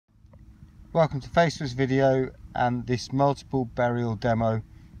Welcome to Facebook's video and this multiple burial demo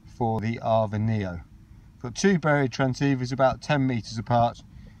for the ARVA Neo. Got two buried transceivers about 10 meters apart,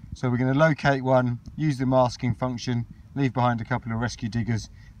 so we're going to locate one, use the masking function, leave behind a couple of rescue diggers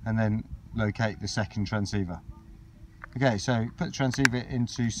and then locate the second transceiver. Okay, so put the transceiver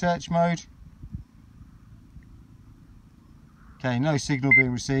into search mode. Okay, no signal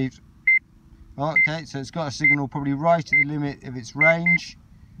being received. Oh, okay, so it's got a signal probably right at the limit of its range.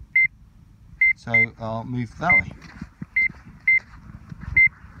 So I'll move that way.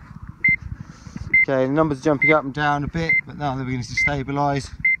 Okay, the numbers are jumping up and down a bit, but now they're beginning to stabilise.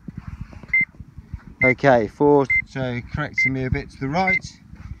 Okay, 4, so correcting me a bit to the right.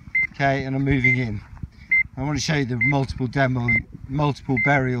 Okay, and I'm moving in. I want to show you the multiple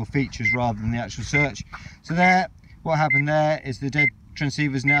burial features rather than the actual search. So there, what happened there is the dead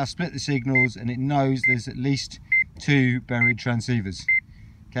transceivers now split the signals and it knows there's at least 2 buried transceivers.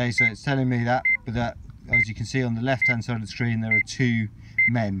 Okay, so it's telling me that, but that, as you can see on the left hand side of the screen, there are 2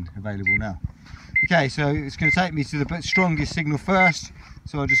 men available now. Okay, so it's going to take me to the strongest signal first,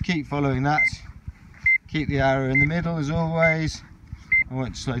 so I'll just keep following that. Keep the arrow in the middle as always. I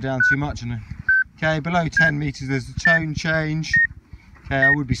won't slow down too much. Okay, below 10 meters there's a tone change. Okay,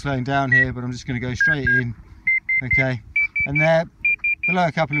 I would be slowing down here, but I'm just going to go straight in. Okay, and there, below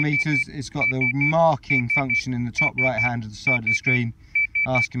a couple of meters, it's got the marking function in the top right hand of the side of the screen,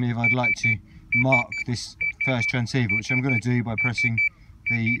 asking me if I'd like to mark this first transceiver, which I'm going to do by pressing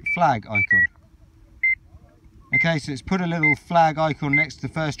the flag icon. Okay, so it's put a little flag icon next to the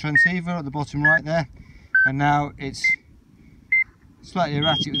first transceiver at the bottom right there, and now it's slightly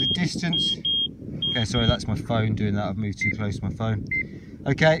erratic with the distance. Okay, sorry, that's my phone doing that. I've moved too close to my phone.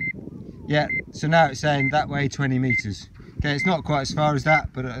 Okay, yeah, so now it's saying that way 20 meters. Okay, it's not quite as far as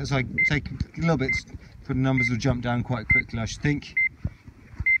that, but as I take a little bit, the numbers will jump down quite quickly, I should think.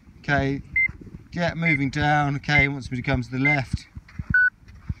 Okay, yeah, moving down. Okay, wants me to come to the left.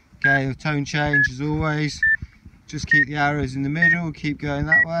 Okay, the tone change as always. Just keep the arrows in the middle, keep going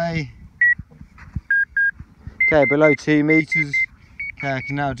that way. Okay, below 2 meters. Okay, I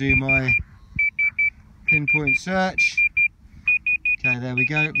can now do my pinpoint search. Okay, there we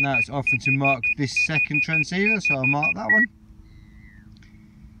go. Now it's offering to mark this second transceiver, so I'll mark that one.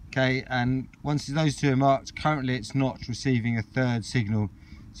 Okay, and once those 2 are marked, currently it's not receiving a third signal.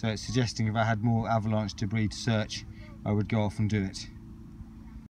 So it's suggesting if I had more avalanche debris to search, I would go off and do it.